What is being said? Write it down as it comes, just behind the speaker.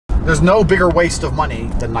There's no bigger waste of money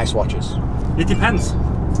than nice watches. It depends.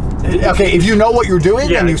 Okay, if you know what you're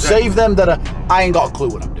doing and you exactly. save them, I ain't got a clue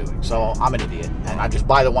what I'm doing. So I'm an idiot. And I just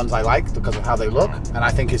buy the ones I like because of how they look. And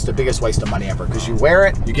I think it's the biggest waste of money ever. Because you wear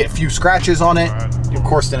it, you get a few scratches on it. Of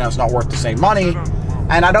course, then it's not worth the same money.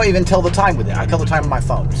 And I don't even tell the time with it. I tell the time on my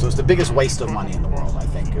phone. So it's the biggest waste of money in the world, I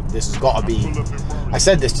think. This has got to be... I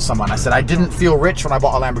said this to someone. I said, I didn't feel rich when I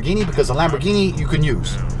bought a Lamborghini because a Lamborghini you can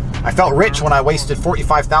use. I felt rich when I wasted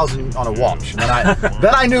 $45,000 on a watch. And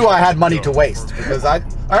then I knew I had money to waste because I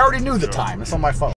already knew the time. It's on my phone.